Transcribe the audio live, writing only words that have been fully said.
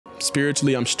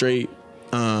spiritually I'm straight,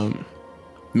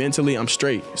 mentally I'm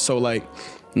straight. So like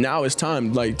now it's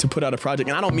time like to put out a project,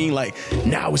 and I don't mean like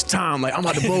now it's time like I'm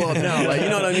about to blow up now, like you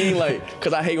know what I mean, like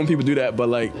because I hate when people do that, but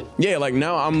like yeah, like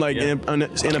now I'm like in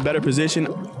a better position.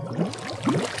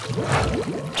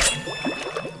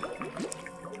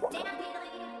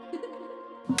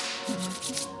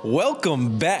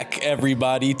 Welcome back,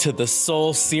 everybody, to the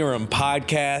Soul Serum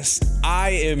podcast.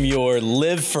 I am your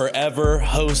Live Forever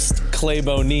host, Clay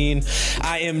Bonine.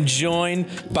 I am joined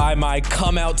by my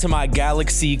Come Out to My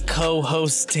Galaxy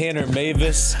co-host, Tanner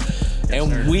Mavis.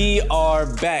 And we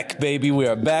are back, baby. We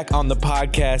are back on the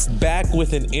podcast, back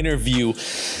with an interview.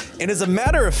 And as a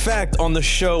matter of fact, on the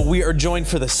show, we are joined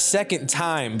for the second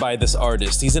time by this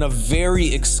artist. He's in a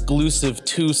very exclusive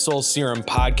Soul Serum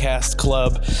podcast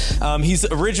club. He's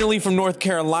originally from North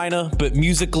Carolina, but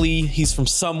musically, he's from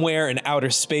somewhere in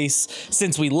outer space.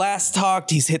 Since we last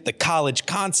talked, he's hit the college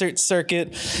concert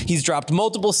circuit. He's dropped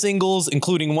multiple singles,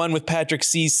 including one with Patrick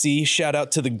Sice, shout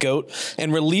out to the GOAT,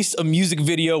 and released a music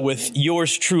video with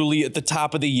yours truly at the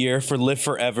top of the year for Live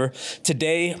Forever.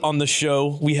 Today on the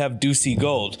show, we have Ducey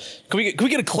Gold. Can we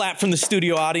get a clap from the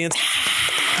studio audience? Or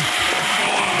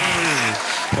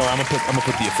I'm gonna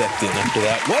put the effect in after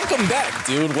that. Welcome back,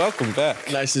 dude. Welcome back.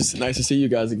 Nice to see you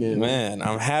guys again. Man,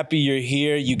 I'm happy you're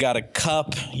here. You got a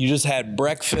cup. You just had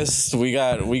breakfast. We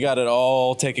got it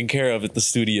all taken care of at the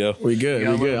studio. We good.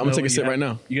 I'm gonna take a sip right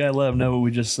now. You gotta let them know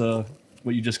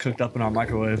what you just cooked up in our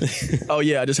microwave. Oh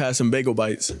yeah, I just had some bagel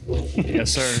bites. Yes,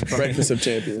 sir. Breakfast of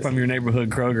champions. From your neighborhood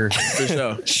Kroger.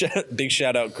 For sure. Big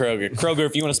shout out Kroger. Kroger,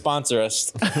 if you want to sponsor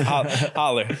us,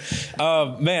 holler.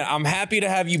 Man, I'm happy to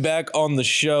have you back on the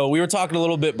show. We were talking a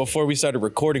little bit before we started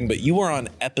recording, but you were on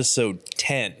episode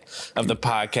 10 of the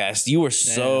podcast. You were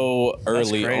so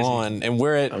early on, and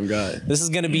we're at. Oh God. This is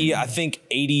going to be, I think,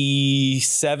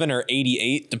 87 or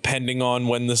 88, depending on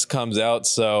when this comes out.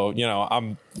 So, you know,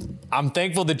 I'm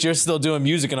thankful that you're still doing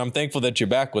music, and I'm thankful that you're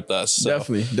back with us. So.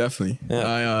 Definitely.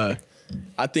 Yeah.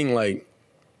 I think like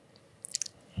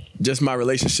just my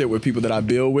relationship with people that I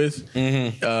build with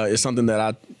is something that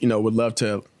I would love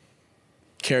to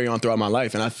carry on throughout my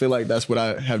life, and I feel like that's what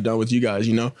I have done with you guys.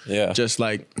 Yeah. Just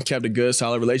like kept a good,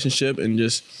 solid relationship, and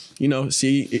just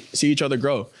see each other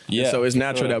grow. Yeah. And so it's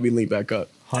natural that we link back up.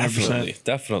 100%.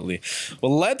 Definitely.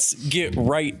 Well, let's get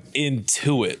right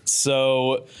into it.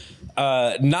 So,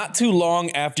 not too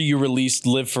long after you released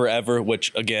Live Forever,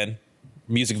 which again,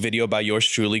 music video by yours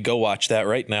truly, go watch that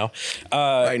right now.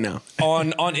 Right now.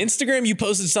 on Instagram, you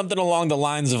posted something along the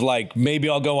lines of like, maybe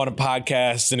I'll go on a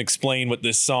podcast and explain what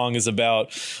this song is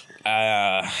about.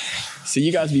 So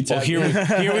you guys be tapping.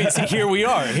 Here we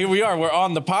are. We're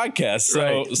on the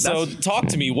podcast. So talk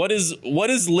to me. What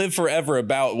is Live Forever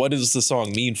about? What does the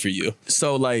song mean for you?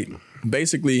 So like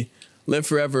basically, Live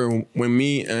Forever. When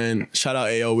me and shout out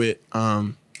AO Wit,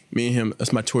 me and him,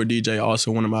 that's my tour DJ,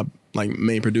 also one of my like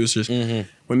main producers.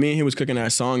 When me and him was cooking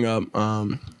that song up,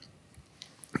 I've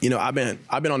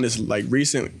been on this like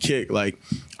recent kick. Like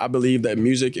I believe that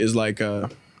music is like a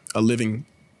living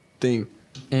thing.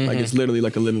 Like it's literally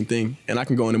like a living thing, and I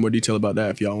can go into more detail about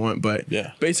that if y'all want. But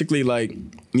yeah, basically, like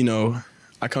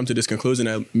I come to this conclusion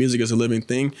that music is a living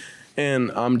thing,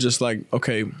 and I'm just like,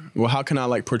 okay, well, how can I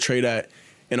like portray that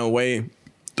in a way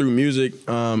through music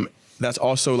that's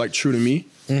also like true to me,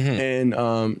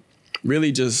 and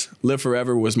really just Live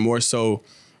Forever was more so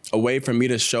a way for me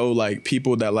to show like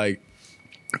people that like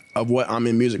of what I'm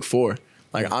in music for.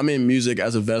 Like I'm in music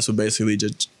as a vessel, basically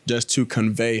just to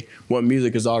convey what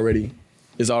music it already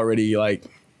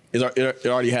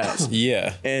has.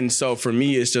 Yeah. And so for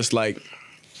me, it's just like,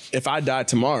 if I die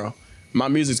tomorrow, my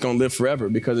music's gonna live forever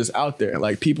because it's out there.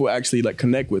 Like people actually like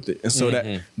connect with it. And so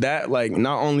that like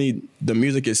not only the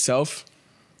music itself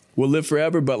will live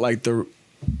forever, but like the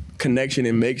connection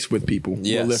it makes with people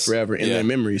will live forever in their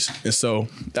memories. And so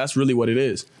that's really what it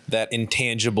is. That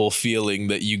intangible feeling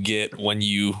that you get when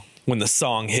the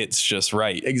song hits just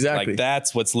right. Exactly. Like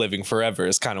that's what's living forever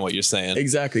is kind of what you're saying.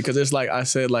 Exactly. Because it's like I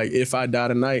said, like if I die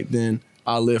tonight, then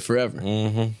I'll live forever.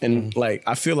 And like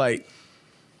I feel like,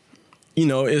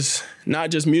 it's not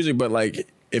just music, but like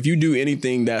if you do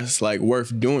anything that's like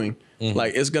worth doing,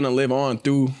 like it's gonna live on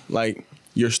through like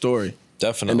your story.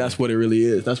 Definitely. And that's what it really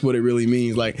is. That's what it really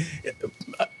means. Like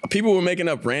people were making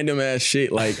up random ass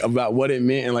shit like about what it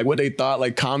meant and like what they thought,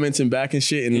 like commenting back and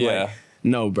shit. And like,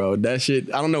 no, bro, that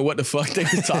shit, I don't know what the fuck they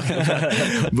were talking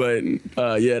about. But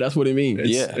yeah, that's what it means.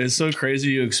 It's so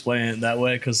crazy you explain it that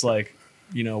way because like,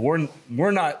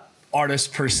 we're not artists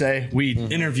per se. We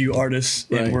interview artists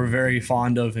and we're very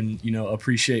fond of and,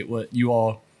 appreciate what you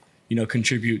all,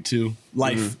 contribute to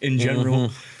life in general.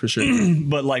 For sure.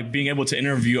 But like being able to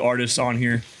interview artists on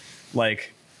here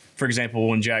like, for example,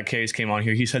 when Jack Case came on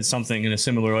here, he said something in a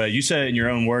similar way. You said it in your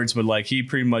own words, but like he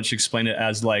pretty much explained it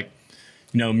as like,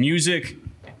 you know, music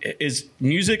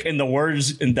and the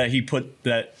words that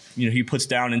he puts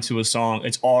down into a song.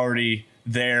 It's already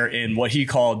there in what he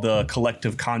called the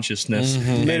collective consciousness,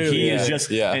 and he is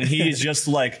just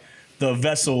like the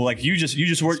vessel. Like you just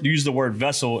use the word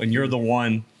vessel, and you're the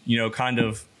one, you know, kind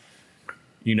of,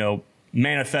 you know,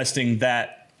 manifesting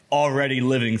that already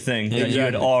living thing that you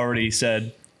had already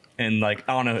said. And like,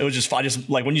 I don't know, it was just, I just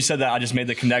like when you said that, I just made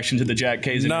the connection to the Jack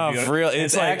Case. No, for real.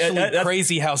 It's like, actually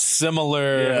crazy how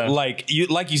similar, like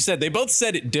you said, they both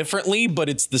said it differently, but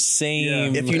it's the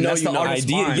same. If you know, you know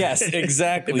idea. mind. Yes,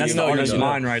 exactly. That's the artist's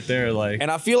mind right there. Like, and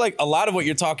I feel like a lot of what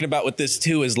you're talking about with this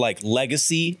too is like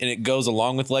legacy, and it goes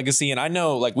along with legacy. And I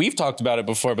know, like we've talked about it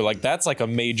before, but like that's like a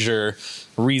major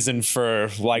reason for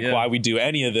like why we do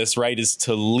any of this, right? Is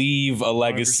to leave a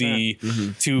legacy,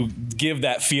 to give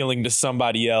that feeling to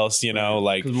somebody else. You know,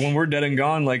 like when we're dead and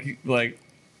gone, like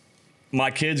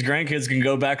my kids, grandkids can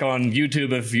go back on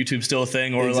YouTube if YouTube's still a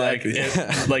thing, or like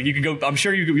you can go. I'm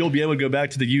sure you'll be able to go back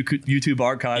to the YouTube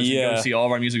archives and go see all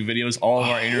of our music videos, all of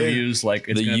our interviews. Like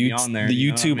it's gonna be on there. The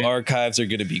YouTube archives are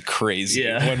gonna be crazy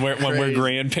when we're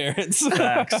grandparents.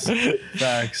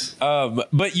 Facts.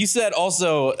 But you said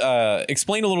also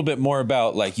explain a little bit more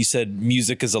about, like you said,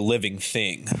 music is a living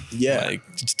thing. Yeah. Like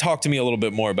talk to me a little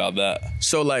bit more about that.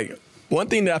 So like one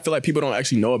thing that I feel like people don't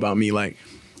actually know about me, like.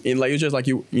 And like it's just like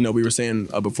you know we were saying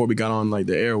before we got on like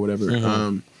the air or whatever.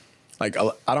 Like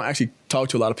I don't actually talk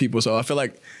to a lot of people, so I feel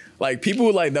like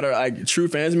people like that are like true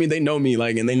fans of me. They know me,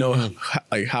 like, and they know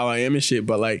like how I am and shit.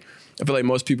 But like I feel like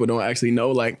most people don't actually know.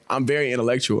 Like I'm very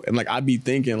intellectual, and like I be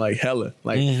thinking like hella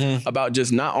like about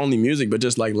just not only music but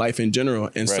just like life in general.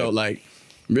 And so like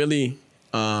really,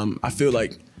 I feel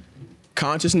like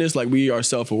consciousness, like we are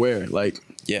self-aware. Like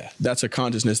that's a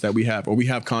consciousness that we have, or we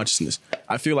have consciousness.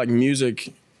 I feel like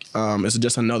music. It's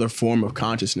just another form of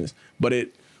consciousness, but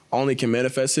it only can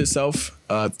manifest itself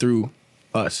through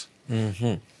us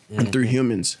and through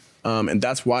humans. And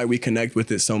that's why we connect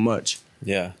with it so much.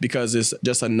 Yeah. Because it's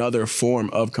just another form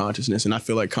of consciousness. And I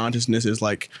feel like consciousness is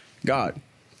like God.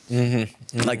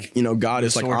 Like, you know, God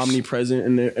is like omnipresent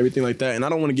and everything like that. And I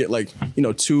don't want to get like, you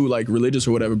know, too like religious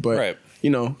or whatever, but, you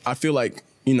know, I feel like,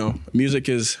 you know, music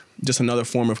is just another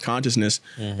form of consciousness.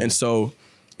 And so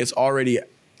it's already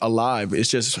alive. It's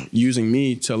just using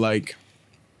me to like,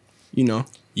 you know,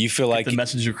 you feel like the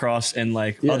message across, and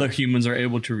like other humans are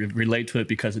able to relate to it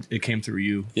because it came through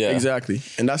you. Exactly.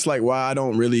 And that's like why I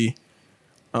don't really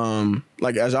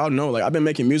like, as y'all know, like I've been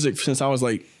making music since I was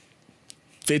like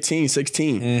 15,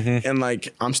 16 and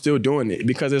like I'm still doing it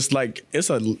because it's like it's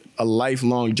a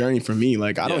lifelong journey for me.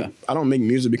 Like I don't make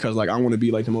music because like I want to be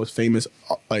like the most famous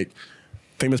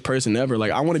person ever.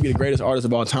 Like I want to be the greatest artist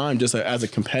of all time just as a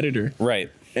competitor. Right.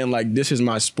 And like, this is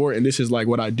my sport and this is like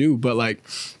what I do. But like,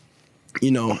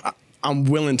 you know, I'm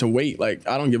willing to wait. Like,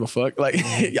 I don't give a fuck. Like,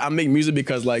 I make music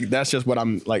because like, that's just what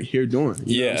I'm like here doing.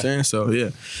 You know what I'm saying? So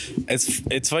yeah.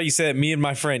 It's funny you said, me and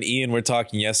my friend Ian were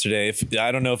talking yesterday.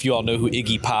 I don't know if you all know who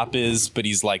Iggy Pop is, but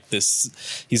he's like this,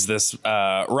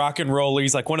 rock and roller.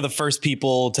 He's like one of the first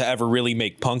people to ever really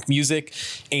make punk music.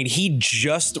 And he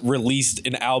just released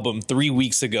an album 3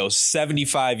 weeks ago,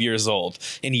 75 years old.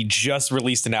 And he just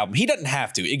released an album. He doesn't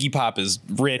have to. Iggy Pop is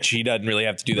rich. He doesn't really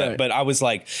have to do that. Right. But I was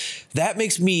like, that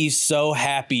makes me so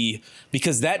happy,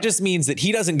 because that just means that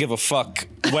he doesn't give a fuck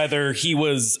whether he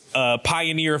was a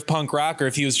pioneer of punk rock or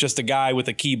if he was just a guy with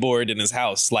a keyboard in his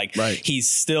house. Like, he's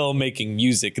still making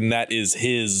music, and that is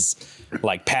his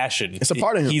like passion. It's a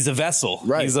part of him. He's a vessel.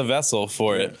 Right. He's a vessel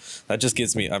for it. That just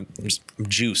gets me. I'm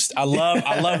juiced. I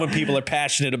love when people are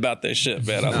passionate about their shit,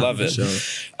 man. I love it.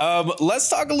 Sure. Let's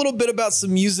talk a little bit about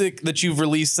some music that you've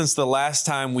released since the last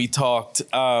time we talked.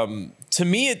 To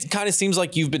me, it kind of seems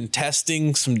like you've been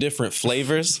testing some different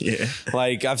flavors.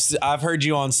 Like I've heard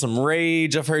you on some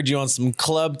rage. I've heard you on some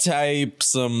club type,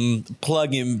 some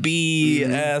plug and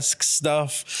B-esque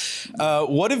stuff.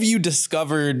 What have you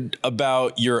discovered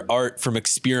about your art from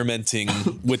experimenting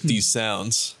with these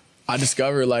sounds? I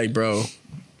discovered like, bro,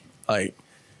 like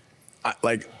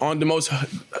on the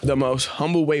most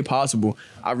humble way possible.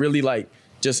 I really like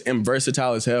just am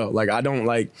versatile as hell. Like I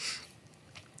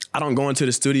don't go into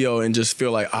the studio and just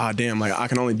feel like, ah, damn, like I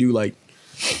can only do like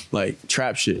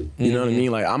trap shit. You know what I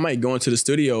mean? Like I might go into the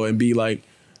studio and be like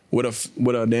with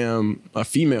a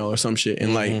female or some shit.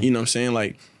 And like, you know what I'm saying?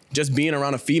 Like just being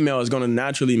around a female is going to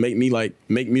naturally make me like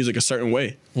make music a certain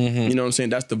way. You know what I'm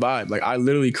saying? That's the vibe. Like I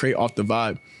literally create off the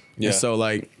vibe. And so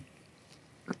like,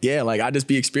 yeah, like I just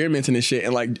be experimenting and shit.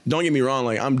 And like, don't get me wrong.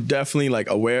 Like I'm definitely like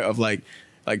aware of like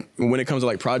like when it comes to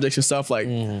like projects and stuff, like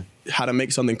how to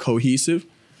make something cohesive.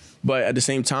 But at the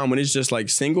same time, when it's just like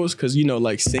singles, because you know,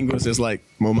 like singles is like,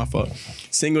 well, my fault.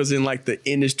 Singles in like the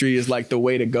industry is like the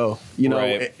way to go. You know,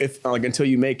 if like until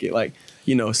you make it, like,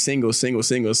 you know, singles.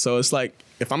 So it's like,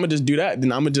 if I'm gonna just do that,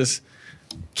 then I'm gonna just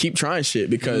keep trying shit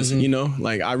because you know,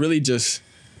 like I really just,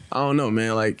 I don't know,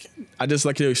 man. Like I just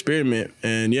like to experiment,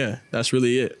 and yeah, that's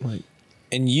really it. Like,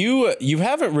 and you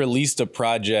haven't released a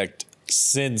project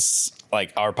since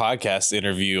like our podcast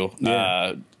interview.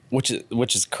 Yeah. Which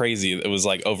is crazy. It was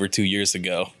like over 2 years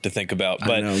ago to think about. But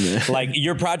I know, man. Like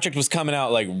your project was coming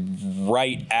out like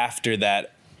right after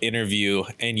that interview,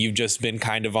 and you've just been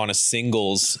kind of on a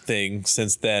singles thing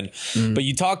since then. But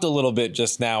you talked a little bit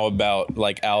just now about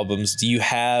like albums. Do you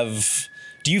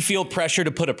feel pressure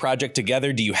to put a project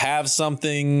together? Do you have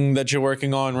something that you're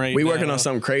working on right now? We're working on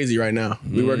something crazy right now.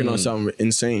 We're working on something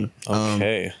insane.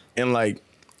 Okay. And like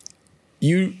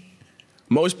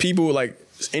most people, like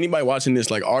anybody watching this,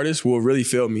 like artists will really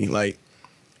feel me. Like,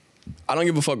 I don't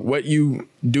give a fuck what you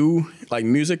do, like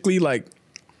musically. Like,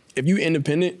 if you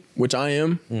independent, which I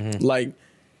am, like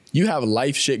you have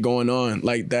life shit going on,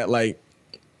 like that, like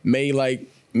may like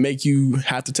make you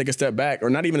have to take a step back,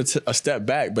 or not even a step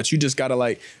back, but you just gotta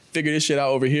like figure this shit out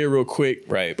over here real quick.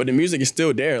 Right. But the music is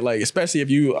still there, like especially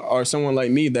if you are someone like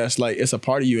me that's like it's a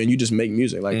part of you and you just make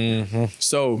music, like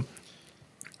so.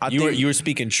 You were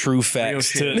speaking true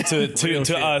facts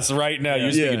to us right now.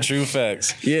 You're speaking true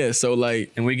facts. Yeah, so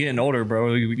like, and we're getting older, bro.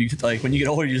 Like when you get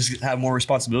older, you just have more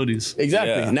responsibilities.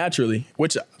 Exactly, naturally,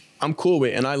 which I'm cool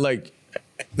with. And I like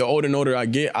the older and older I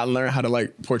get, I learn how to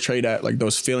like portray that, like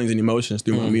those feelings and emotions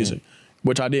through my music,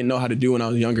 which I didn't know how to do when I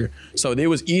was younger. So it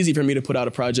was easy for me to put out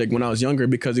a project when I was younger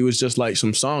because it was just like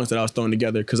some songs that I was throwing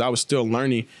together because I was still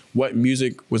learning what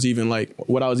music was even like,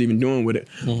 what I was even doing with it.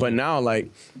 But now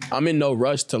like I'm in no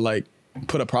rush to like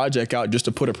put a project out just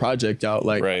to put a project out.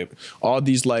 Like all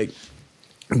these like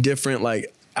different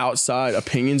like outside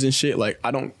opinions and shit. Like I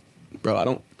don't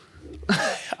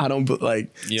like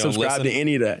subscribe to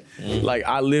any of that. Like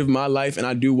I live my life and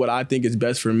I do what I think is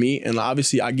best for me. And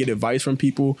obviously I get advice from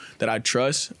people that I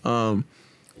trust. But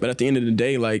at the end of the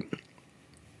day, like,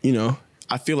 you know,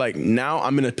 I feel like now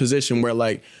I'm in a position where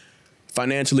like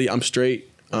financially I'm straight,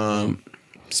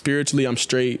 spiritually I'm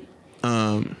straight,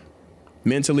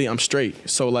 mentally I'm straight.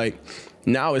 So like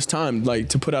now it's time like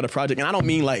to put out a project. And I don't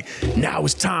mean like now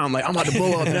it's time, like I'm about to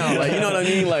blow up now, like, you know what I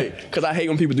mean? Like, cause I hate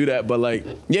when people do that, but like,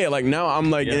 yeah, like now I'm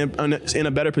like in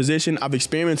a better position. I've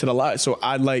experimented a lot. So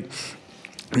I like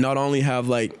not only have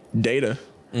like data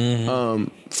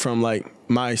from like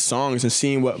my songs and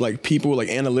seeing what like people like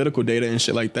analytical data and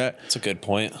shit like that. That's a good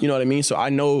point. You know what I mean? So I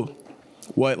know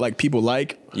what like people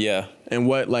like, and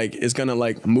what like is gonna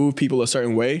like move people a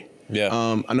certain way.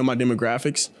 I know my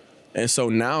demographics. And so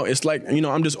now it's like, you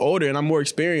know, I'm just older and I'm more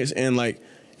experienced. And like,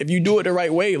 if you do it the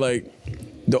right way, like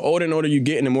the older and older you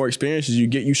get and the more experiences you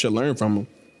get, you should learn from them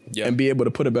and be able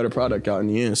to put a better product out in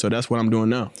the end. So that's what I'm doing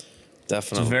now.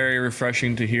 Definitely. It's very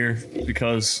refreshing to hear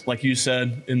because like you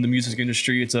said, in the music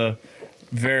industry, it's a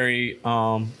very,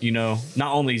 you know,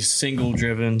 not only single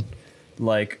driven,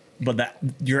 like, but that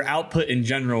your output in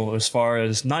general, as far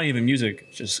as not even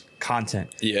music, just content,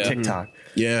 TikTok,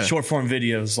 short form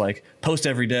videos, like post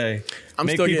every day. I'm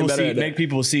still getting better at that. Make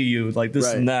people see you, like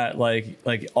this and that, like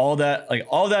all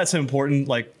that's important,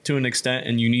 like to an extent,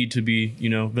 and you need to be, you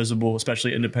know, visible,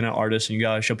 especially independent artists, and you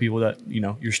gotta show people that, you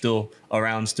know, you're still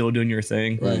around, still doing your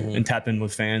thing, and tap in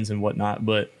with fans and whatnot.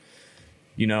 But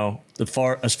you know, as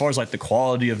far as like the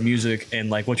quality of music and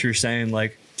like what you're saying,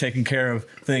 like taking care of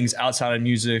things outside of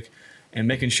music and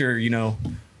making sure, you know,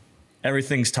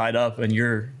 everything's tied up and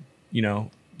you're, you know,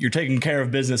 you're taking care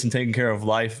of business and taking care of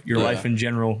life, your life in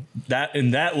general. That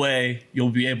in that way, you'll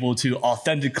be able to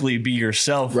authentically be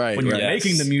yourself when you're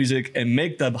making the music and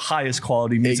make the highest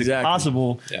quality music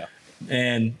possible.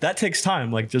 And that takes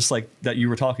time, like just like that you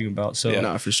were talking about.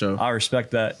 So for sure. I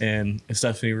respect that, and it's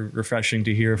definitely refreshing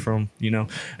to hear from, you know,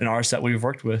 an artist that we've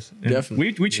worked with. And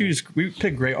definitely, we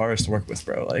pick great artists to work with,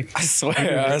 bro. Like I swear,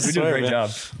 we do a great job.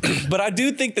 But I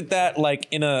do think that like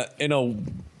in a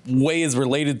way is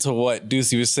related to what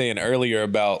Ducey was saying earlier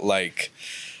about like,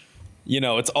 you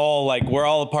know, it's all like we're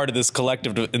all a part of this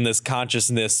collective in this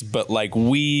consciousness, but like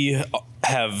we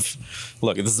have,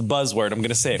 look, this is a buzzword, I'm going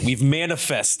to say it. We've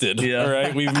manifested,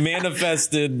 right? We've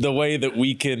manifested the way that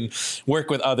we can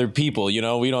work with other people. You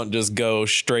know, we don't just go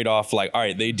straight off like, all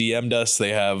right, they DM'd us,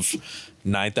 they have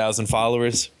 9,000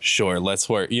 followers. Sure, let's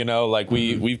work. You know, like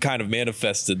we've kind of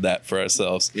manifested that for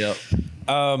ourselves.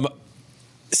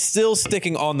 still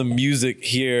sticking on the music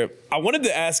here, I wanted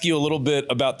to ask you a little bit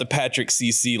about the Patrick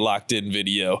CC Locked In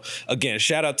video. Again,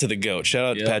 shout out to the GOAT. Shout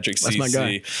out to Patrick CC. That's my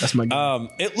guy. That's my guy.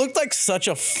 It looked like such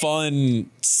a fun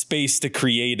space to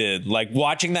create it. Like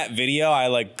watching that video, I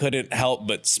like couldn't help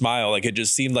but smile. Like it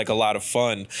just seemed like a lot of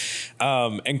fun.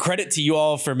 And credit to you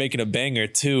all for making a banger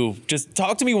too. Just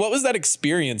talk to me. What was that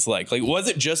experience like? Like, was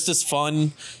it just as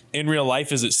fun in real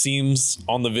life as it seems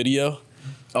on the video?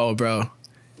 Oh, bro.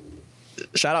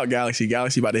 Shout out Galaxy.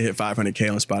 Galaxy about to hit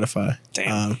 500K on Spotify.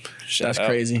 Damn. That's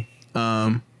crazy.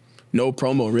 No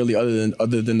promo really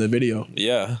other than the video.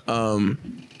 Yeah.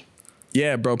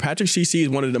 Yeah, bro. Patrick CC is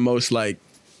one of the most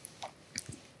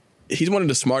he's one of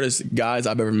the smartest guys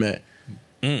I've ever met.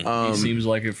 He seems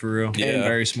like it for real. Yeah. And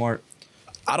very smart.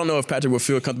 I don't know if Patrick would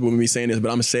feel comfortable with me saying this, but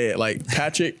I'm gonna say it. Like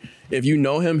Patrick, if you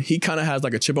know him, he kind of has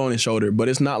like a chip on his shoulder, but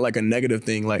it's not like a negative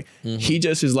thing. Like he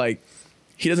just is like,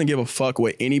 he doesn't give a fuck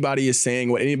what anybody is saying,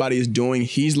 what anybody is doing.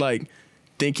 He's like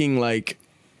thinking like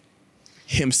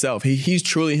himself. He's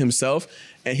truly himself,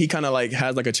 and he kind of like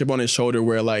has like a chip on his shoulder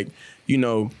where like, you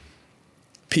know,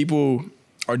 people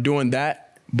are doing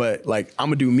that, but like I'm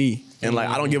gonna do me, and like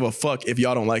I don't give a fuck if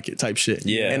y'all don't like it type shit.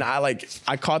 Yeah. And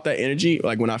I caught that energy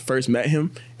like when I first met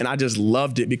him, and I just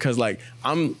loved it because like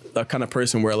I'm the kind of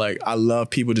person where like I love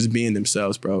people just being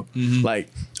themselves, bro. Like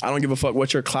I don't give a fuck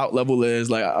what your clout level is.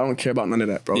 Like I don't care about none of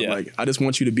that, bro. Yeah. Like I just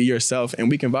want you to be yourself, and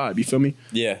we can vibe. You feel me?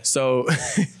 Yeah. So.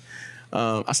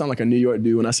 I sound like a New York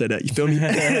dude when I said that. You feel me?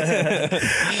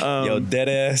 Yo, dead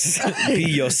ass. Be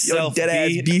yourself. Yo, dead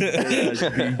ass B.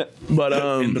 But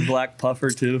And the black puffer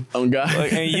too. oh God.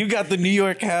 Like, and you got the New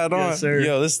York hat on. Yes, sir.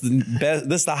 Yo, this is the best.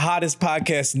 This is the hottest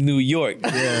podcast in New York.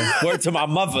 Yeah. Word to my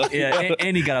mother. Yeah,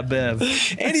 and he got a bev.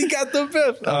 And he got the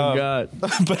fifth. Oh God.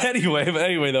 But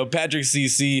anyway, though, Patrick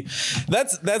CC,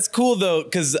 that's cool though,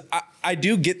 because I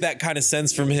do get that kind of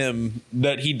sense from him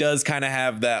that he does kind of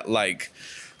have that like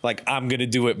I'm gonna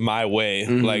do it my way,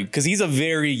 like because he's a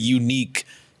very unique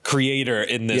creator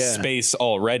in this space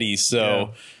already.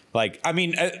 So. Like, I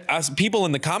mean, as people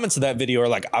in the comments of that video are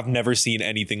like, I've never seen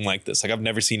anything like this. Like, I've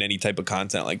never seen any type of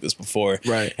content like this before.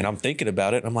 Right. And I'm thinking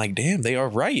about it. And I'm like, damn, they are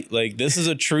right. Like, this is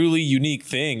a truly unique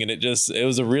thing. And it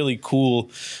was a really cool,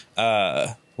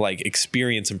 like,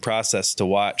 experience and process to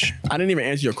watch. I didn't even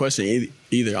answer your question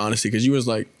either, honestly, because you was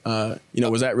like, you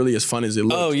know, was that really as fun as it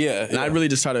looked? Oh, yeah. And I really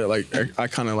just tried to like, I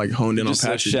kind of like honed in Just, on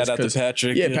like, Patrick. shout out to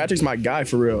Patrick. Yeah, Patrick's my guy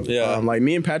for real. Yeah. Like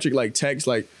me and Patrick like text,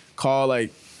 like call,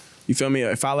 like, you feel me?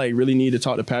 If I like really need to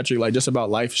talk to Patrick, like just about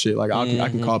life shit, like I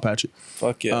can call Patrick.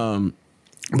 Fuck yeah.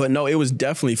 But no, it was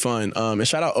definitely fun. And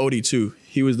shout out Odie too.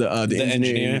 He was the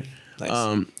engineer. Nice.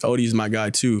 Odie's my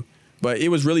guy too. But it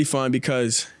was really fun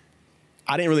because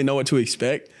I didn't really know what to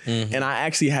expect, and I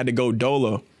actually had to go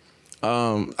dolo.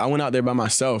 I went out there by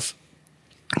myself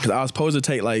because I was supposed to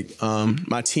take like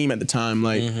my team at the time,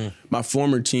 like my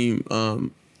former team,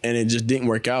 and it just didn't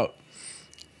work out.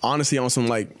 Honestly, on some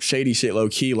like shady shit, low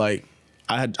key, like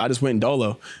I just went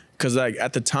dolo because like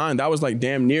at the time that was like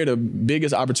damn near the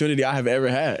biggest opportunity I have ever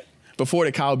had before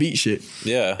the Kyle Beat shit.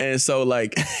 Yeah. And so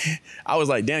like I was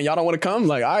like, damn, y'all don't want to come?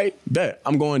 Like, all right, bet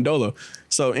I'm going dolo.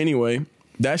 So anyway,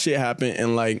 that shit happened,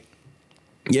 and like,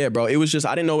 yeah, bro, it was just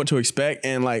I didn't know what to expect,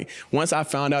 and like once I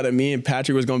found out that me and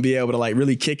Patrick was gonna be able to like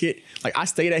really kick it, like I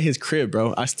stayed at his crib,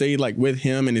 bro. I stayed like with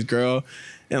him and his girl.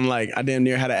 And like I damn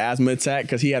near had an asthma attack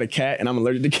because he had a cat, and I'm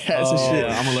allergic to cats and shit.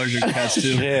 Yeah, I'm allergic to cats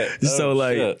too. So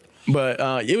like, but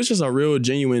it was just a real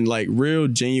genuine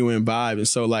vibe. And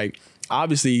so like,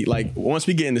 obviously, like once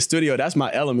we get in the studio, that's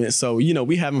my element. So you know,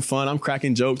 we having fun. I'm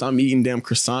cracking jokes. I'm eating damn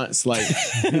croissants. Like,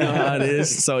 you know how it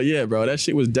is. So yeah, bro, that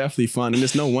shit was definitely fun. And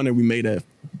it's no wonder we made a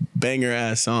banger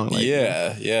ass song. Like,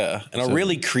 yeah, and a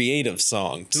really creative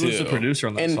song too. Who was the producer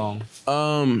on that song?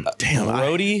 Damn,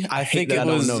 Brody. I think it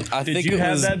was. I think it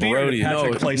was Brody.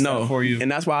 No, for you?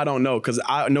 And that's why I don't know, because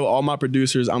I know all my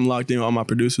producers. I'm locked in with all my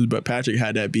producers, but Patrick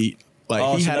had that beat.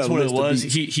 Like he so had that's a what it list was.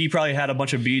 of He probably had a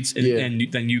bunch of beats,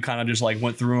 and then you kind of just like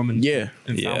went through them and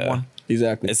found one.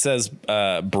 Exactly. It says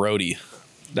Brody.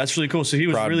 That's really cool. So he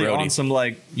was Prod really Brody. on some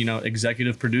like, you know,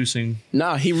 executive producing.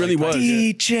 Nah, he really was.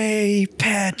 DJ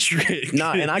Patrick.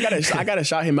 Nah, and I gotta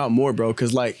shout him out more, bro,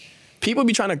 because like people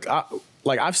be trying to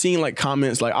like I've seen like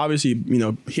comments, like obviously, you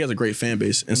know, he has a great fan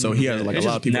base, and so he has like It's a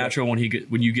lot of people. natural when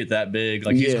you get that big.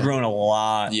 Like he's grown a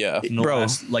lot. Yeah. in the Bro.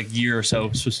 last like year or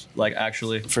so. Like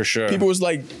actually, For sure. People was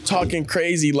like talking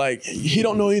crazy, like he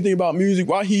don't know anything about music.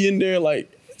 Why he in there? Like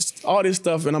all this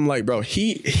stuff. And I'm like, bro,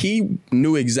 he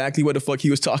knew exactly what the fuck he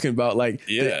was talking about. Like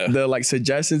the like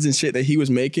suggestions and shit that he was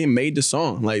making made the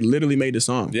song, like literally made the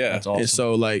song. Yeah. That's awesome. And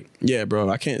so like, yeah, bro,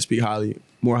 I can't speak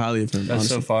more highly of him. That's honestly.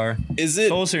 so far. Is it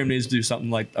Soul Serum needs to do something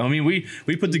like, I mean, we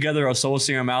put together a Soul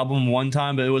Serum album one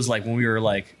time, but it was like when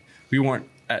we weren't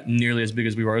at nearly as big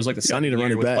as we were. It was like the second need to run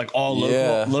year it with back. like all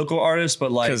Yeah. local artists,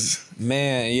 but like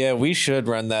Man, yeah, we should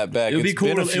run that back. it would be cool.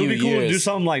 Been a It would few be cool to do years.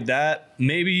 something like that.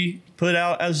 Maybe put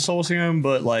out as Soul Serum,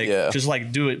 but like just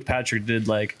like do it. Patrick did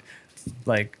like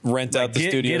Rent out the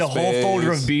studio get a whole space.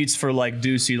 folder of beats for like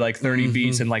Ducey, like 30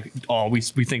 beats, and like we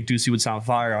think Ducey would sound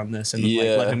fire on this, and then,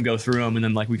 like let him go through them, and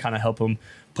then like we kind of help him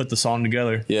put the song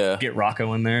together. Yeah. Get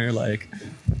Rocco in there, like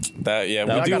That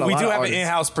I we got a do lot of have an artists.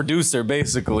 in-house producer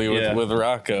basically with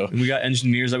Rocco. and we got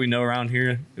engineers that we know around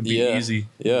here. It'd be easy.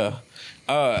 Yeah.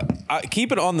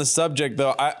 Keep it on the subject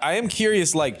though. I am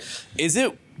curious, like, is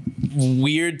it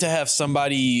weird to have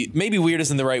somebody, maybe weird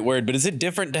isn't the right word, but is it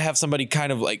different to have somebody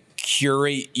kind of like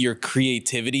curate your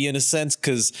creativity in a sense?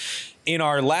 Because in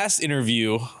our last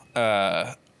interview,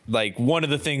 like one of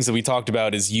the things that we talked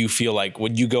about is you feel like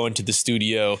when you go into the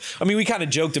studio, I mean, we kind of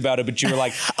joked about it, but you were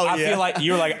like, I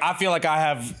feel like I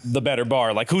have the better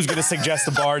bar. Like, who's going to suggest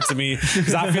the bar to me?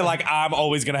 Because I feel like I'm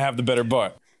always going to have the better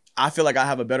bar. I feel like I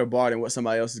have a better bar than what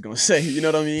somebody else is gonna say. You know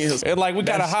what I mean? And like we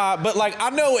got a high, but like I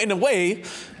know in a way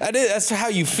that's how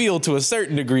you feel to a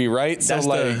certain degree, right?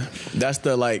 So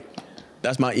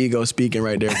that's my ego speaking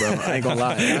right there, bro. I ain't gonna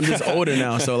lie. I'm just older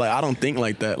now, so like I don't think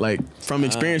like that. Like from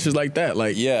experiences like that,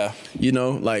 like you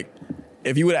know, like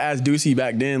if you would have asked Ducey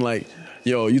back then, like,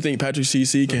 yo, you think Patrick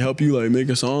CC can help you like make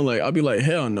a song? Like I'll be like,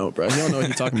 hell no, bro. He don't know what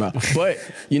he's talking about. But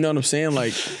you know what I'm saying?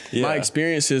 Like my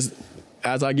experiences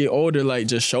as I get older, like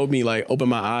just showed me, like open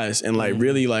my eyes and like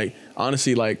really like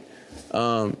honestly like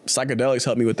psychedelics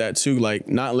helped me with that too. Like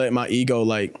not let my ego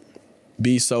like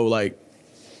be so like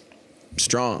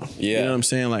strong. You know what I'm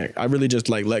saying? Like I really just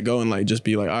like let go and like just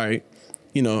be like, all right,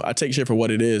 you know, I take shit for what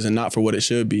it is and not for what it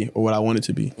should be or what I want it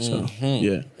to be. So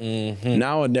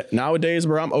nowadays,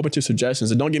 bro, I'm open to suggestions.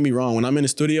 And don't get me wrong, when I'm in the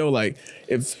studio, like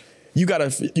if you got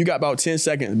about 10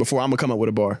 seconds before I'm gonna come up with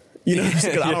a bar. You know what I'm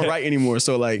saying? Because I don't write anymore.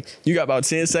 So like you got about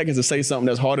 10 seconds to say something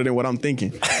that's harder than what I'm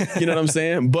thinking. You know what I'm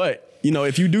saying? But you know,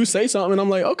 if you do say something, I'm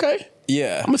like, okay.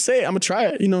 I'm gonna say it. I'm gonna try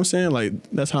it. You know what I'm saying? Like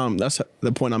that's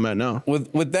the point I'm at now.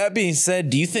 With that being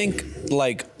said, do you think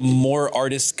like more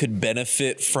artists could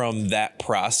benefit from that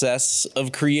process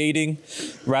of creating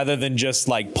rather than just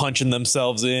like punching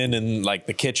themselves in like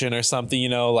the kitchen or something, you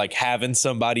know, like having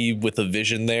somebody with a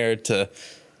vision there to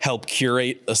help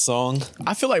curate a song?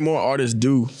 I feel like more artists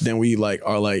do than we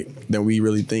than we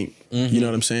really think. You know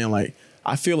what I'm saying? Like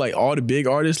I feel like all the big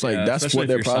artists, like that's what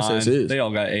their process is. They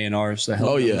all got A&Rs to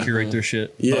help them curate their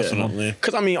shit. Yeah,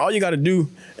 because I mean, all you got to do,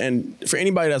 and for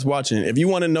anybody that's watching, if you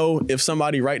want to know if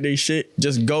somebody write their shit,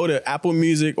 just go to Apple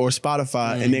Music or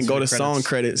Spotify and then go to song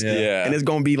credits. And it's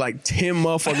gonna be like 10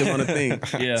 motherfuckers on the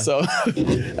thing. So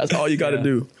that's all you got to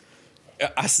do.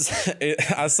 I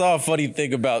saw a funny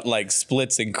thing about like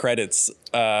splits and credits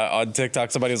on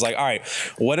TikTok. Somebody was like, all right,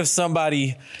 what if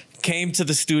somebody came to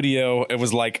the studio and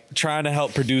was like trying to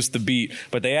help produce the beat,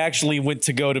 but they actually went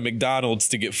to go to McDonald's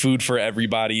to get food for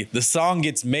everybody. The song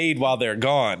gets made while they're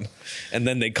gone, and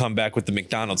then they come back with the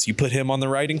McDonald's. You put him on the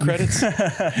writing credits?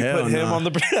 Hell put him on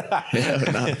the Hell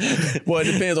nah. Well,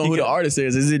 it depends on who the artist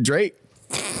is. Is it Drake?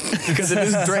 Because if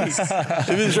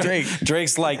it's Drake,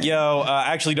 Drake's like, yo,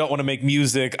 I actually don't want to make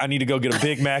music. I need to go get a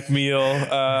Big Mac meal.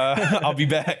 I'll be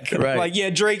back. Right. Like, yeah,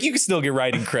 Drake, you can still get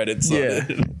writing credits.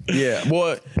 Yeah.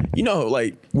 Well, you know,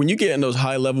 like when you get in those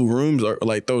high level rooms or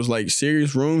like those like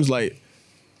serious rooms, like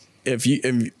if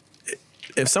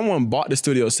someone bought the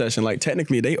studio session, like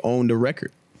technically they own the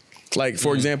record. Like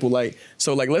for example, like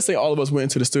so like let's say all of us went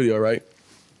into the studio, right?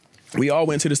 We all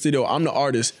went to the studio. I'm the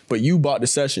artist, but you bought the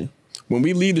session. When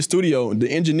we leave the studio, the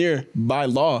engineer, by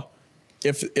law,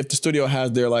 if the studio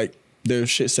has their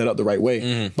shit set up the right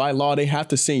way, by law they have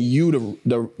to send you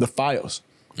the files.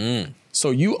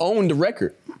 So you own the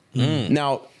record.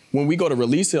 Now, when we go to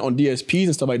release it on DSPs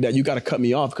and stuff like that, you got to cut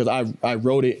me off because I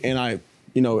wrote it and I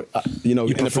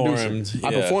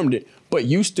performed it. But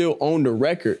you still own the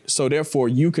record, so therefore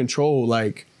you control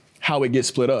like how it gets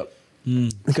split up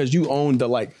because you own the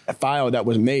like file that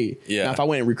was made. Now, if I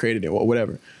went and recreated it or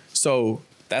whatever. So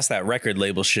that's that record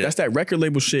label shit. That's that record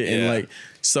label shit. And like,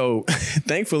 so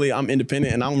thankfully I'm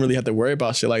independent and I don't really have to worry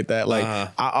about shit like that. Like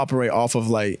I operate off of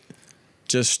like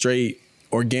just straight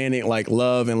organic, like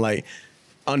love and like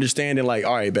understanding like,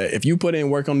 all right, bet if you put in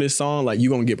work on this song, like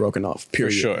you're gonna get broken off.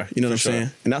 Period. sure. You know what I'm saying?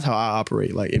 And that's how I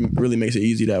operate. Like it really makes it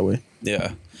easy that way.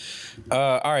 Yeah.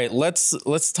 All right,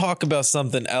 let's talk about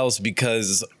something else,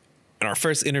 because in our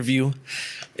first interview,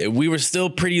 we were still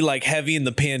pretty like heavy in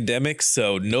the pandemic,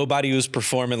 so nobody was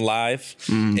performing live.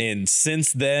 And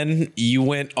since then, you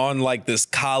went on like this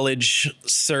college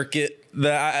circuit.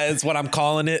 That's what I'm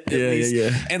calling it.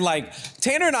 Yeah. And like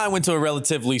Tanner and I went to a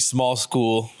relatively small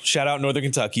school. Shout out Northern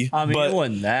Kentucky. I mean, it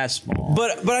wasn't that small.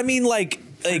 But I mean like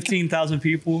 15,000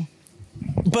 people.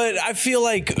 But I feel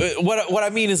like what I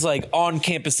mean is like on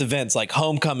campus events, like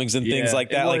homecomings and things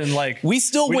like that. Like we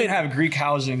didn't have Greek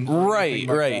housing.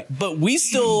 Right. But we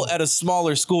still at a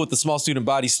smaller school with the small student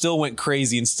body still went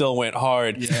crazy and still went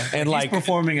hard. Yeah. And he's like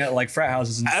performing at like frat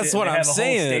houses and that's shit. what They I'm have a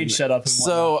saying. whole stage set up.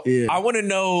 So I want to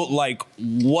know like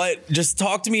just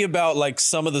talk to me about like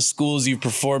some of the schools you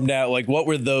performed at. Like what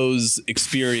were those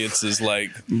experiences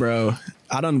like? Bro,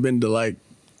 I done been to like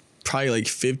probably like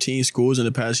 15 schools in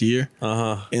the past year.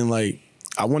 And like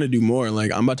I want to do more.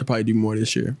 Like I'm about to probably do more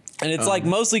this year. And it's like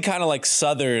mostly kind of like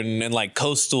southern and like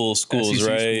coastal schools, SEC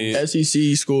right?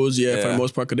 SEC schools, for the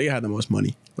most part, because they have the most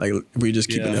money. Like if we just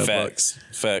keeping it Facts.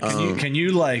 Can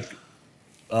you like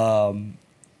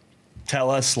tell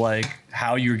us like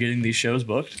how you're getting these shows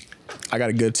booked? I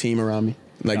got a good team around me.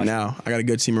 Like now, I got a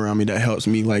good team around me that helps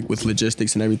me like with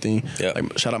logistics and everything. Yeah.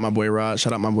 Like shout out my boy Rod.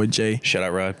 Shout out my boy Jay. Shout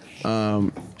out Rod.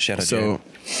 Shout out So,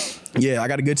 Jay. I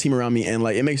got a good team around me, and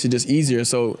like it makes it just easier.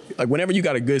 So like whenever you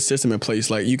got a good system in place,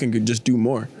 like you can just do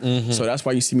more. So that's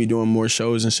why you see me doing more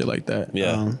shows and shit like that.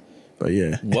 Yeah. But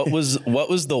yeah. What was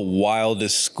the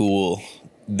wildest school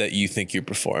that you think you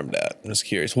performed at? I'm just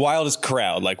curious. Wildest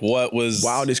crowd. Like what was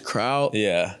wildest crowd?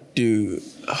 Yeah. Dude.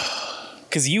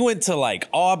 Because you went to like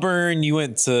Auburn,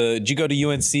 did you go to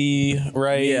UNC,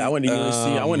 right? Yeah, I went to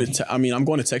UNC. I'm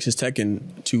going to Texas Tech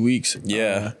in 2 weeks.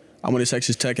 Yeah. I went to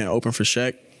Texas Tech and open for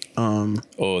Shaq.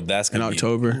 That's gonna in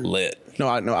October. Be lit. No,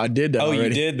 I did that. Oh, already. you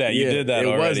did that. Yeah, you did that it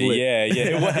already. Was lit.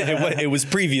 Yeah. It was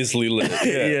previously lit.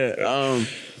 Yeah.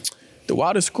 The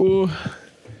wildest school,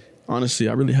 honestly,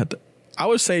 I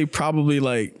would say probably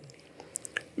like,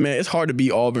 man, it's hard to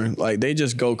beat Auburn. Like they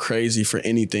just go crazy for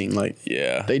anything. Like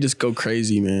they just go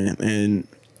crazy, man. And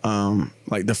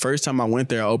like the first time I went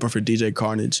there, I opened for DJ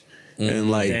Carnage, and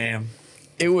like damn,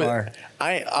 it was.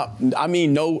 I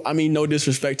mean no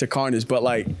disrespect to Carnage, but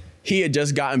like he had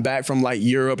just gotten back from like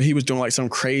Europe. He was doing like some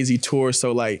crazy tour.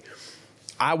 So like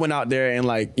I went out there and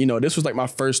like this was like my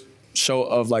first show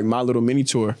of like my little mini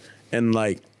tour, and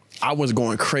like I was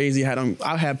going crazy.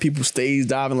 I had people stage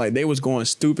diving, like they was going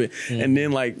stupid. And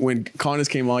then like when Carnage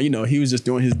came on, he was just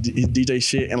doing his DJ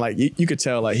shit, and like you could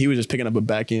tell like he was just picking up a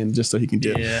back end just so he can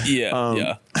dip.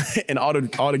 Yeah. And all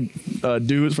the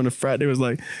dudes from the frat, they was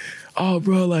like, "Oh,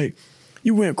 bro, like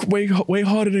you went way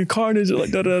harder than Carnage," like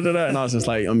da da da da. And I was just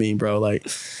like, I mean, bro, like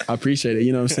I appreciate it,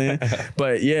 you know what I'm saying?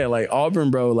 But yeah, like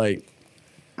Auburn, bro, like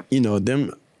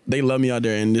them. They love me out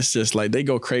there, and it's just like they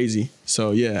go crazy.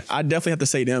 So yeah, I definitely have to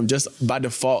say them just by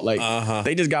default. Like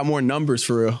they just got more numbers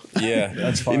for real. Yeah,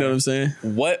 that's fine. You know what I'm saying?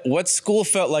 What school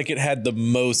felt like it had the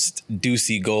most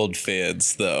Ducey Gold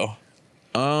fans though?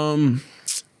 UNC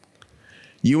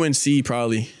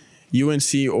probably,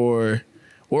 UNC or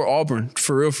Auburn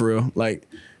for real. Like,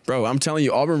 bro, I'm telling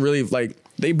you, Auburn really like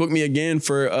they booked me again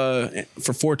for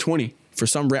 420. For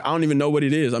some I don't even know what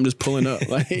it is. I'm just pulling up.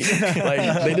 Like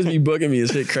they just be booking me.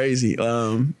 It's shit crazy.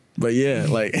 But yeah,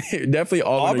 like definitely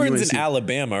Auburn. Auburn's in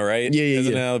Alabama, right? Yeah. Is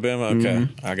it in Alabama? Okay.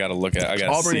 I gotta look at. I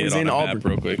gotta Auburn see it is on in a Auburn. map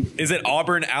real quick. Is it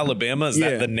Auburn, Alabama? Is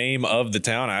that the name of the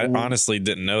town? I honestly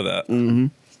didn't know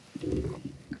that.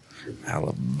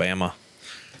 Alabama.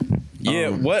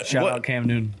 Yeah. Shout out Cam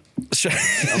Newton.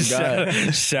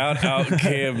 Shout out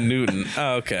Cam Newton.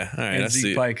 Oh, okay. All right. And I Zeke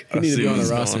see. Pike. He need to be on the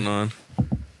roster. Going on.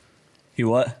 He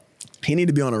what? He need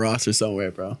to be on a roster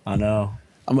somewhere, bro. I know.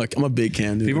 I'm a big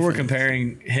Cam Newton People were fan.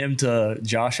 comparing him to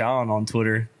Josh Allen on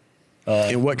Twitter.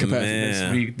 In what capacity?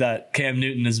 This week, that Cam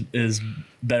Newton is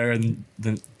better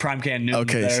than prime Cam Newton.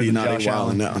 Okay, better see than now Josh they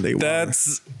Allen. wilding now.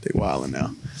 They wilding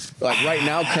now. Like right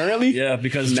now, currently. Yeah,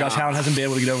 because Josh Allen hasn't been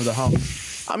able to get over the hump.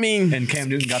 I mean, and Cam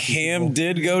Newton got the Super Bowl. Cam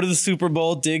did go to the Super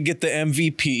Bowl, did get the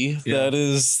MVP. Yeah. That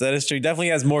is true. He definitely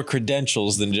has more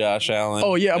credentials than Josh Allen.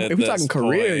 Oh yeah, if we're talking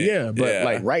career, yeah, but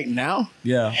like right now,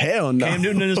 hell no. Cam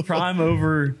Newton in his prime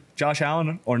over Josh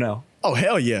Allen or no? Oh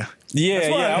hell yeah.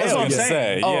 I was going to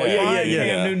say. Oh yeah.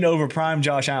 Cam Newton over prime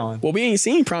Josh Allen. Well, we ain't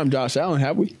seen prime Josh Allen,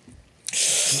 have we?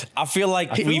 I feel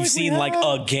like we've seen like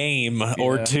a game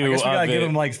or two. I guess we gotta give it.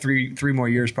 him like three more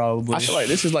years probably. I feel like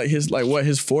this is like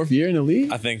his fourth year in the league.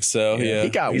 I think so. Yeah, he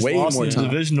got He's way lost more in time.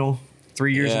 Divisional.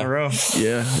 3 years in a row.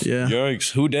 Yeah.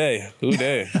 Yikes! Who day? Go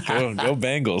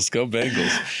Bengals! Go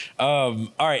Bengals! All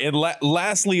right, and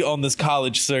lastly on this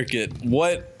college circuit,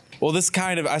 this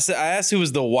kind of I asked who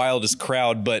was the wildest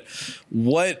crowd, but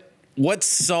what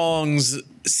songs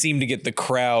seem to get the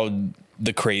crowd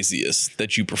the craziest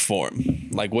that you perform?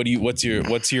 Like, what's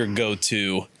your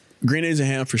go-to? Green Eggs and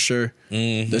Ham for sure.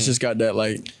 That's just got that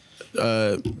like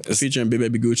featuring Big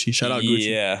Baby Gucci. Shout out Gucci.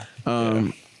 Yeah.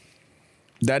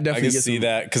 That definitely. I can see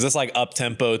that because it's like up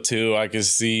tempo too. I can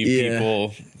see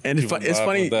people. And it's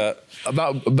funny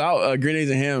about Green Eggs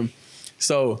and Ham.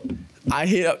 So I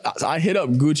hit up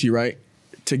Gucci, right,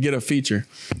 to get a feature,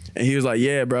 and he was like,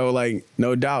 "Yeah, bro, like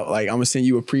no doubt, like I'm gonna send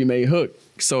you a pre-made hook."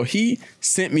 So he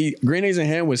sent me Green Eggs and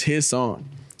Ham was his song.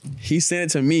 He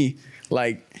sent it to me.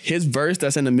 Like his verse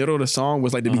that's in the middle of the song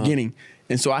was like the beginning.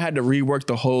 And so I had to rework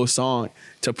the whole song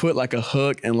to put like a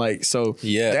hook and like, so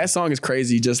that song is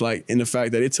crazy. Just like in the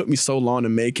fact that it took me so long to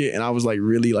make it. And I was like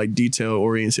really like detail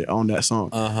oriented on that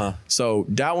song. So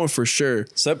that one for sure.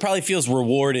 So it probably feels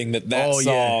rewarding that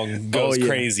song goes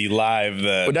crazy live.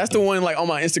 But that's the one like on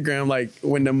my Instagram, like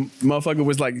when the motherfucker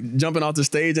was like jumping off the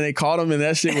stage and they caught him and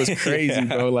that shit was crazy,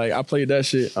 bro. Like I played that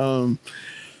shit. And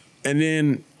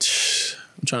then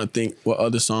I'm trying to think what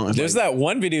other songs. There's that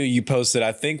one video you posted,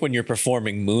 I think, when you're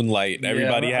performing Moonlight.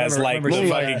 Everybody has like the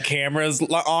fucking cameras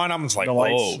on. I'm just like,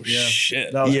 oh,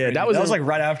 shit. That was like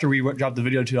right after we dropped the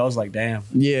video, too. I was like, damn.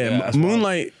 Yeah,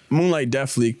 Moonlight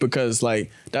definitely, because like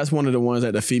that's one of the ones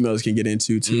that the females can get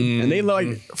into, too. And they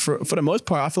like, for the most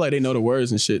part, I feel like they know the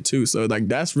words and shit, too. So like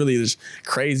that's really just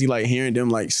crazy. Like hearing them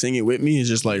like sing it with me is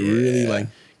just like really like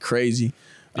crazy.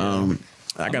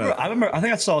 I remember. I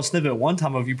think I saw a snippet one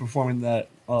time of you performing that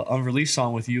unreleased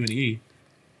song with you and E.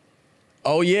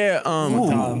 Oh yeah,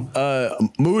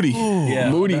 Moody. Yeah,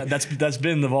 Moody. That's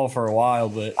been in the vault for a while,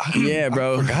 but yeah,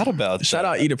 bro. I forgot about that. Shout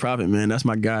out E the Prophet, man. That's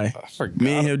my guy.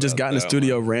 Me and him just got in the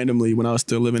studio randomly when I was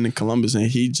still living in Columbus, and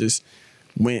he just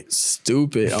went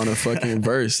stupid on a fucking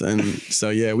verse, and so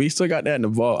yeah, we still got that in the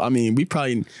vault. I mean, we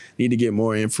probably need to get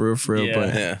more in for real,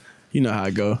 but. You know how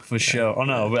I go. For sure. Oh,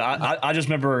 no. But I just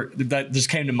remember that just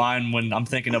came to mind when I'm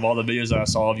thinking of all the videos that I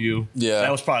saw of you. Yeah.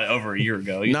 That was probably over a year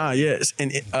ago. Nah, yes.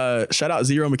 And shout out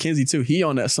Zero McKenzie, too. He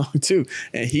on that song, too.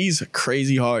 And he's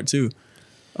crazy hard, too.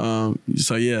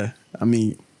 So, yeah. I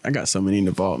mean, I got so many in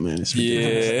the vault, man. It's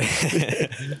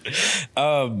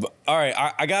all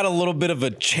right, I got a little bit of a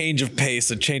change of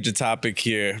pace, a change of topic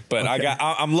here, but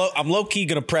I'm low key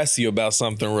gonna press you about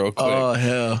something real quick. Oh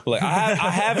hell! Like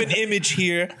I have an image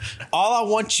here. All I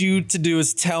want you to do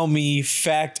is tell me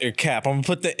fact or cap. I'm gonna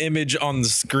put the image on the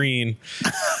screen.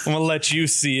 I'm gonna let you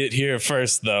see it here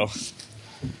first, though.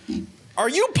 Are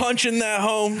you punching that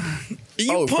home? Are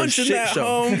you punching that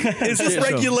home? Is this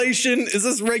regulation? Is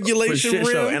this regulation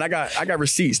real? And I got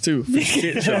receipts too for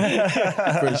shit show.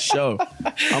 For sure.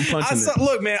 I'm punching it.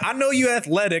 Look, man, I know you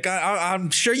athletic.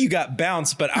 I'm sure you got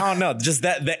bounce, but I don't know. Just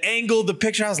the angle, the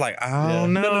picture. I was like, I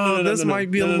don't know. This might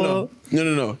be a little.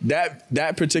 No.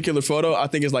 That particular photo, I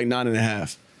think is like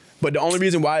 9.5. But the only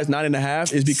reason why it's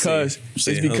 9.5 is because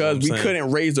we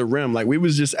couldn't raise the rim. Like we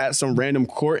was just at some random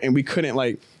court and we couldn't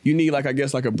like. You need like I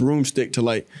guess like a broomstick to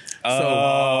like.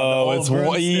 It's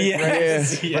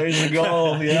Raise the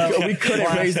goal. Yeah, we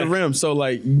couldn't raise the rim, so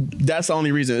like that's the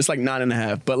only reason. It's like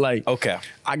 9.5. But like,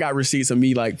 I got receipts of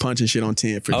me like punching shit on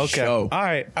 10 for sure. All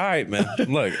right, man.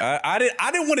 Look, I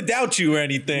didn't want to doubt you or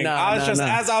anything. As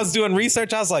I was doing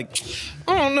research, I was like,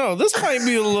 I don't know. This might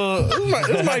be a little.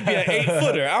 This might be an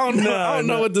 8-footer. I don't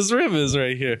know what this rim is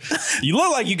right here. You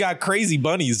look like you got crazy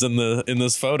bunnies in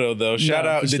this photo though. Shout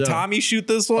out. Did Tommy shoot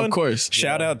this one? Of course.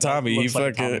 Shout out Tommy.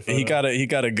 He got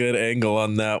a good angle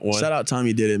on that one. Shout out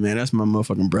Tommy did it, man. That's my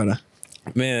motherfucking brother.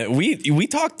 Man, we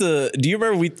talked do you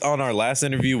remember on our last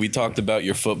interview we talked about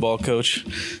your football coach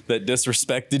that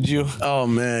disrespected you? Oh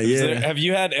man, yeah. Have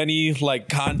you had any like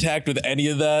contact with any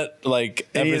of that like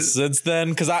ever since then?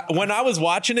 Because when I was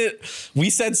watching it, we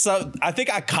said so. I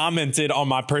think I commented on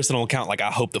my personal account like,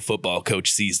 I hope the football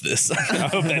coach sees this. I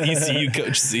hope that ECU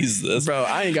coach sees this. Bro,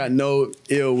 I ain't got no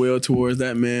ill will towards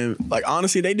that man. Like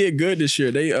honestly, they did good this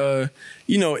year. They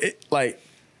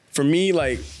for me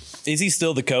like. Is he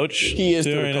still the coach? He is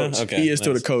still the coach. Okay, he is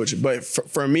still the coach. But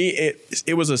for me,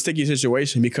 it was a sticky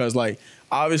situation because, like,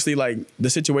 obviously, like,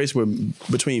 the situation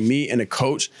between me and the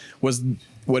coach was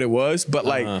what it was. But,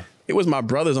 like, it was my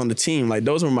brothers on the team. Like,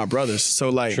 those were my brothers. So,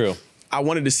 like, I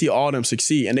wanted to see all of them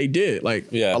succeed. And they did.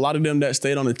 Like, a lot of them that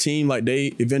stayed on the team, like,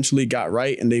 they eventually got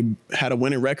right. And they had a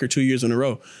winning record 2 years in a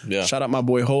row. Yeah. Shout out my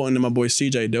boy Holton and my boy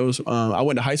CJ. Those I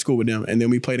went to high school with them. And then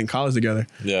we played in college together.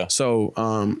 Yeah.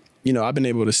 So, you know, I've been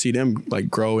able to see them like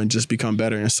grow and just become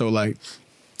better. And so like,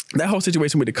 that whole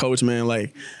situation with the coach, man,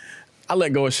 like, I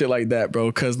let go of shit like that, bro,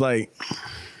 because, like,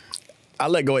 I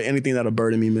let go of anything that'll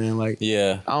burden me, man. Like,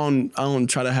 Yeah. I don't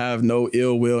try to have no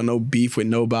ill will, no beef with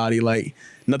nobody. Like,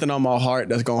 nothing on my heart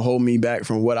that's gonna hold me back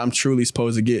from what I'm truly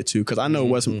supposed to get to. Because I know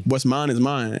what's mine is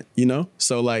mine, you know?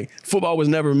 So, like, football was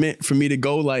never meant for me to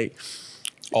go, like,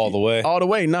 All the way. all the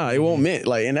way. Nah, it won't meant.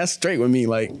 Like, and that's straight with me.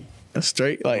 Like, that's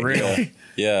straight. Like, Real.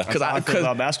 Yeah. Because I feel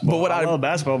about basketball. But I love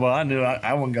basketball, but I knew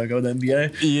I wasn't gonna go to the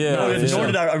NBA. Yeah. Nor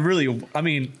did I really. I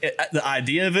mean, the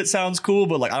idea of it sounds cool,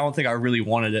 but like I don't think I really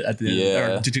wanted it at the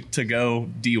end, or to go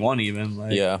D1 even.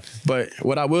 Like. Yeah. But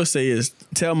what I will say is,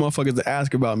 tell motherfuckers to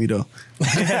ask about me though.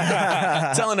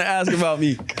 Tell them to ask about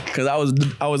me, because I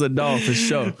was a dog for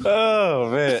sure. Oh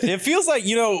man, it feels like,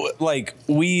 you know, like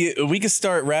we could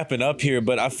start wrapping up here,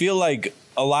 but I feel like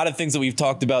a lot of things that we've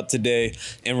talked about today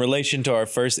in relation to our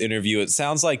first interview, it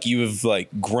sounds like you have like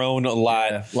grown a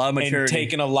lot of maturity, and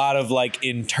taken a lot of like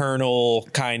internal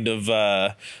kind of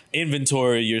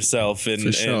inventory of yourself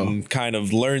and kind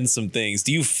of learned some things.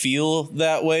 Do you feel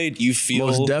that way? Do you feel?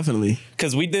 Most definitely.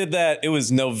 Because we did that. It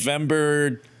was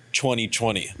November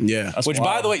 2020. Yeah. Which,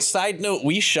 by the way, side note,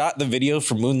 we shot the video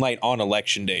for Moonlight on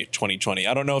Election Day 2020.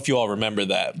 I don't know if you all remember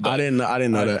that. I didn't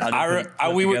know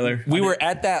that. We were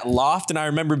at that loft, and I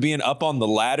remember being up on the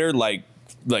ladder, like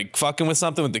fucking with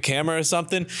something with the camera or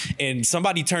something, and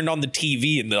somebody turned on the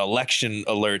TV and the election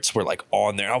alerts were like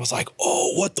on there. I was like,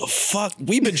 oh, what the fuck?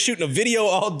 We've been shooting a video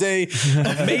all day.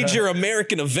 A major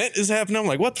American event is happening. I'm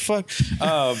like, what the fuck?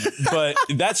 But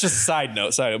that's just a side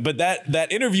note. But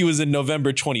that interview was in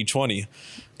November 2020,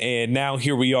 and now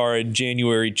here we are in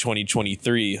January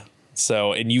 2023.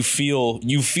 So, and you feel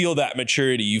that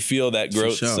maturity, you feel that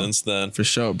growth since then. For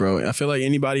sure, bro. I feel like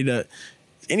anybody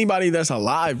that's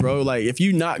alive, bro, like if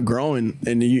you're not growing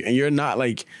and you're not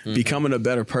like becoming a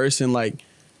better person, like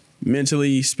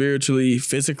mentally, spiritually,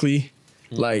 physically,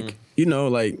 like, you know,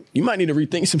 like you might need to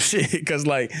rethink some shit, because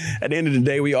like at the end of the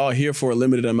day, we all here for a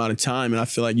limited amount of time, and I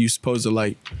feel like you're supposed to,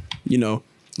 like, you know,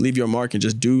 leave your mark and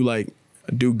just do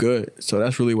good. So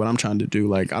that's really what I'm trying to do.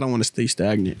 Like, I don't want to stay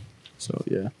stagnant. So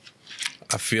yeah.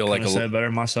 I feel like I said better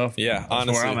myself. Yeah, that's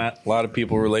honestly, where I'm at. A lot of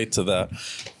people relate to that.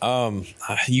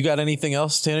 You got anything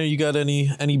else, Tanner? You got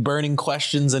any burning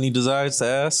questions, any desires to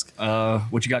ask?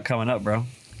 What you got coming up, bro?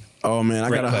 Oh man, I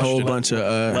got a whole bunch of.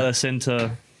 Let us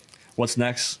into what's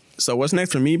next. So what's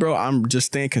next for me, bro? I'm just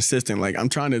staying consistent. Like, I'm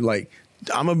trying to, like,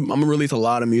 I'm gonna release a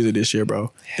lot of music this year,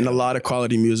 bro, and a lot of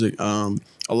quality music.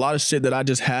 A lot of shit that I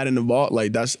just had in the vault.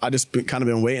 Like, I just kind of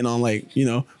been waiting on, like, you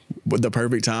know, with the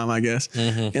perfect time, I guess.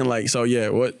 And like, so yeah,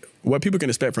 what people can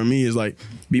expect from me is like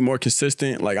be more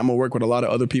consistent. Like, I'm gonna work with a lot of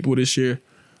other people this year.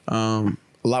 A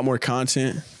lot more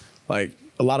content, like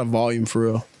a lot of volume for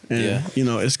real. And you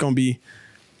know, it's gonna be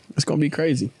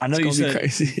crazy. I know you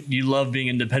said you love being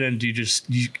independent. Do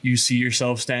you see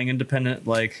yourself staying independent,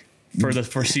 like, for the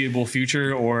foreseeable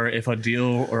future, or if a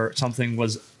deal or something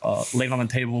was laid on the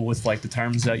table with like the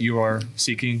terms that you are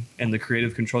seeking and the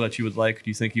creative control that you would like, do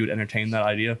you think you would entertain that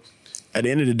idea? At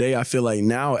the end of the day, I feel like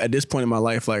now at this point in my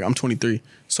life, like I'm 23,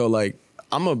 so like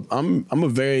I'm a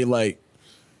very like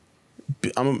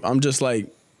I'm just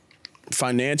like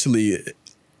financially,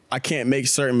 I can't make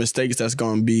certain mistakes that's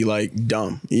gonna be like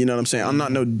dumb. You know what I'm saying? I'm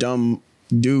not no dumb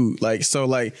dude. Like, so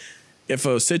like if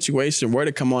a situation were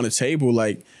to come on the table,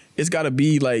 like, it's got to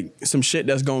be like some shit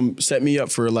that's going to set me up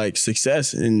for like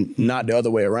success and not the other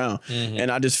way around.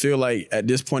 And I just feel like at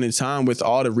this point in time, with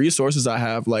all the resources I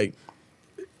have, like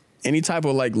any type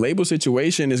of like label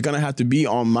situation is going to have to be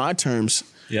on my terms.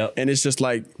 And it's just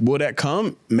like, will that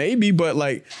come? Maybe, but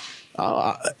like,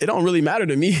 it don't really matter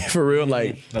to me for real.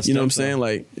 Like, that's, you know what I'm saying?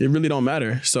 Like, it really don't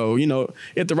matter. So, you know,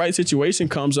 if the right situation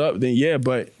comes up, then yeah,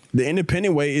 but the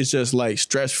independent way is just like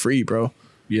stress-free, bro.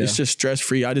 It's just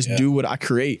stress-free. I just do what I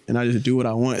create, and I just do what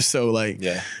I want. So like,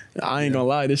 I ain't gonna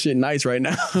lie, this shit nice right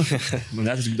now. I mean,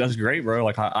 that's great, bro.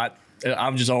 Like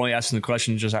I'm just only asking the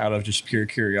question just out of just pure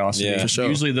curiosity. For sure.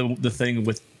 Usually the thing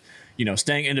with, you know,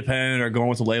 staying independent or going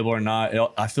with a label or not,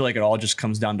 I feel like it all just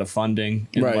comes down to funding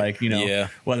and like, you know,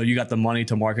 whether you got the money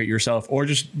to market yourself or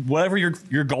just whatever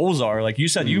your goals are. Like you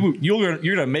said, you're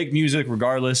gonna make music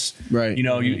regardless. You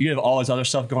know, you have all this other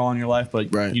stuff going on in your life,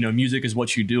 but you know, music is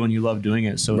what you do and you love doing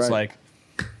it. So it's like,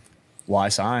 why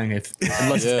sign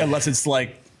unless it's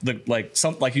like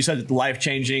like you said, life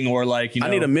changing, or like, you know, I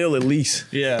need a meal at least.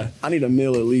 I need a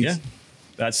meal at least.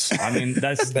 That's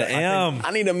the M.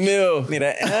 I need a meal. Need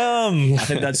an M. I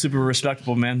think that's super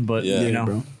respectable, man. But you know,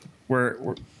 bro.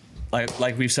 we're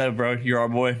like we've said, bro. You're our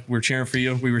boy. We're cheering for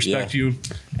you. We respect you,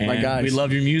 and my guys. we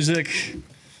love your music.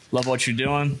 Love what you're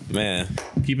doing. Man.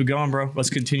 Keep it going, bro. Let's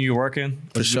continue working.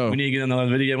 For sure. We need to get another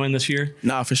video win this year.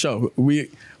 Nah, for sure. We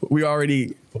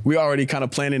already kind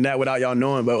of planning that without y'all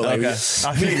knowing, but like we was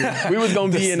gonna be we was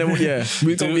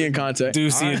gonna be in contact.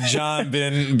 Ducey and John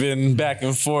been back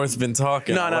and forth, been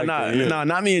talking. No,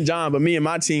 not me and John, but me and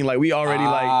my team. Like we already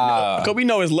cause we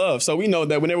know it's love, so we know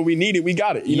that whenever we need it, we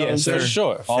got it. You know what I'm saying? For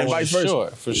sure. And vice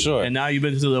versa. For sure. And now you've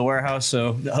been through the warehouse,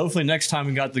 so hopefully next time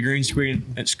we got the green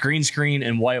screen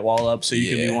and white wall up, so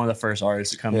you can be one of the first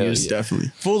artists to come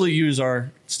fully use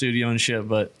our studio and shit.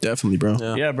 But definitely,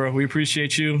 bro. Yeah, bro. We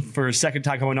appreciate you for a second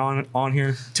time coming on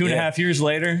here. 2.5 years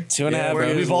later. 2.5 years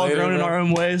later. We've all grown in our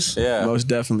own ways. Yeah, most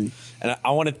definitely. And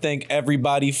I want to thank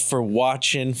everybody for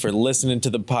watching, for listening to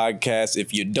the podcast.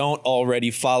 If you don't already,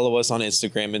 follow us on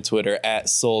Instagram and Twitter at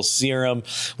Soul Serum.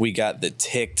 We got the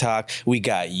TikTok. We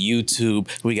got YouTube.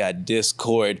 We got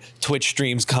Discord. Twitch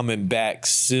streams coming back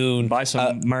soon. Buy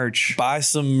some merch. Buy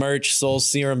some merch,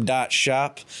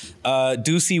 soulserum.shop.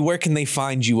 Ducey, where can they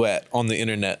find you at on the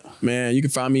internet? Man, you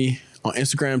can find me on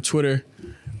Instagram, Twitter,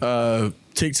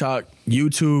 TikTok,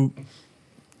 YouTube.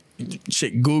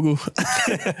 Shit, Google.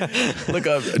 Look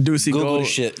up Ducey Gold.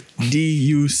 Shit.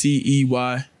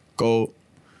 DUCEY Gold.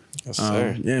 Yes,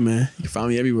 sir. Yeah, man. You can find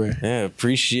me everywhere. Yeah,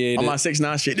 appreciate it. On my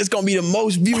 6ix9ine shit. This gonna be the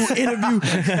most viewed interview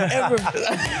ever.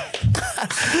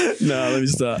 Nah, let me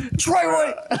stop. Troy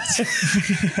White.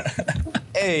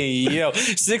 Hey, yo,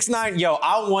 6ix9ine, yo,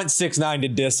 I want 6ix9ine to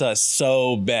diss us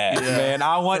so bad, man.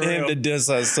 I want him to diss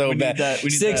us so bad.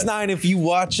 6ix9ine, if you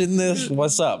watching this,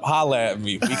 what's up? Holla at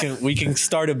me. We can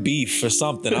start a beef or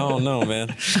something. I don't know, man.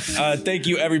 Thank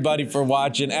you everybody for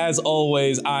watching. As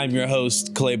always, I'm your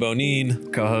host, Clay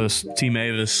Bonine. Co-host, Team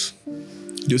Avis.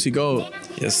 Ducey Gold.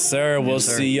 Yes, sir. We'll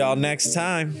see y'all next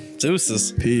time.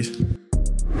 Deuces. Peace.